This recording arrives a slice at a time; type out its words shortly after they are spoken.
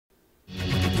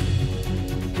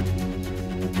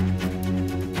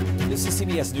This is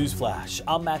CBS News Flash.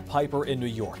 I'm Matt Piper in New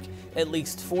York. At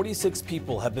least 46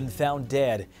 people have been found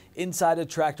dead inside a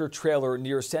tractor trailer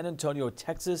near San Antonio,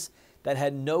 Texas, that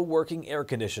had no working air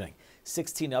conditioning.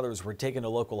 16 others were taken to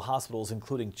local hospitals,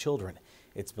 including children.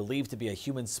 It's believed to be a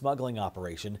human smuggling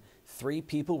operation. 3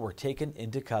 people were taken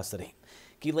into custody.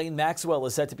 Ghislaine Maxwell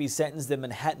is set to be sentenced in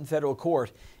Manhattan federal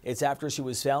court. It's after she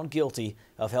was found guilty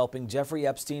of helping Jeffrey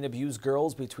Epstein abuse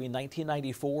girls between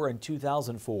 1994 and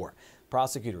 2004.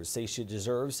 Prosecutors say she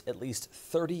deserves at least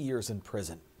 30 years in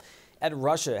prison. And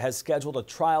Russia has scheduled a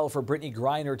trial for Britney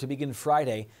Griner to begin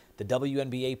Friday. The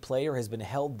WNBA player has been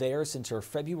held there since her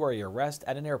February arrest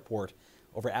at an airport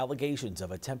over allegations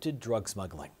of attempted drug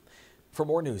smuggling. For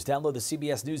more news, download the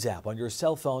CBS News app on your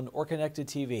cell phone or connected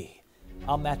TV.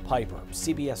 I'm Matt Piper,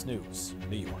 CBS News,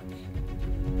 New York.